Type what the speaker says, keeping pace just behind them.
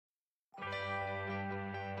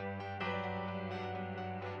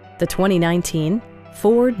the 2019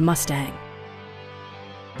 Ford Mustang.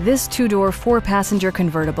 This two-door, four-passenger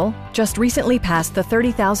convertible just recently passed the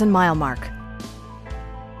 30,000-mile mark.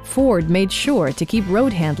 Ford made sure to keep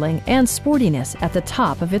road handling and sportiness at the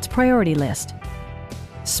top of its priority list.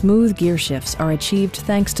 Smooth gear shifts are achieved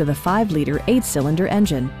thanks to the 5-liter 8-cylinder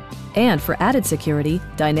engine. And for added security,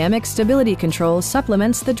 dynamic stability control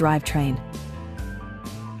supplements the drivetrain.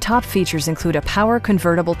 Top features include a power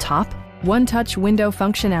convertible top, one-touch window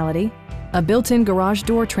functionality, a built-in garage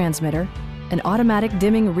door transmitter, an automatic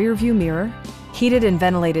dimming rear-view mirror, heated and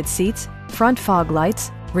ventilated seats, front fog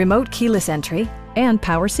lights, remote keyless entry, and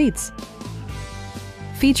power seats.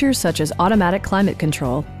 Features such as automatic climate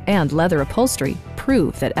control and leather upholstery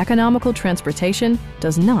prove that economical transportation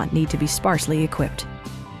does not need to be sparsely equipped.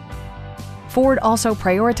 Ford also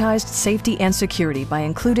prioritized safety and security by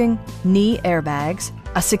including knee airbags,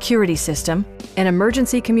 a security system, an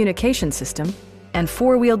emergency communication system, and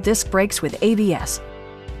four-wheel disc brakes with ABS.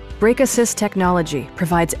 Brake Assist technology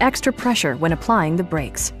provides extra pressure when applying the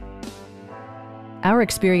brakes. Our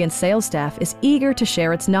experienced sales staff is eager to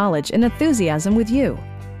share its knowledge and enthusiasm with you.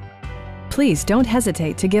 Please don't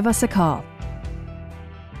hesitate to give us a call.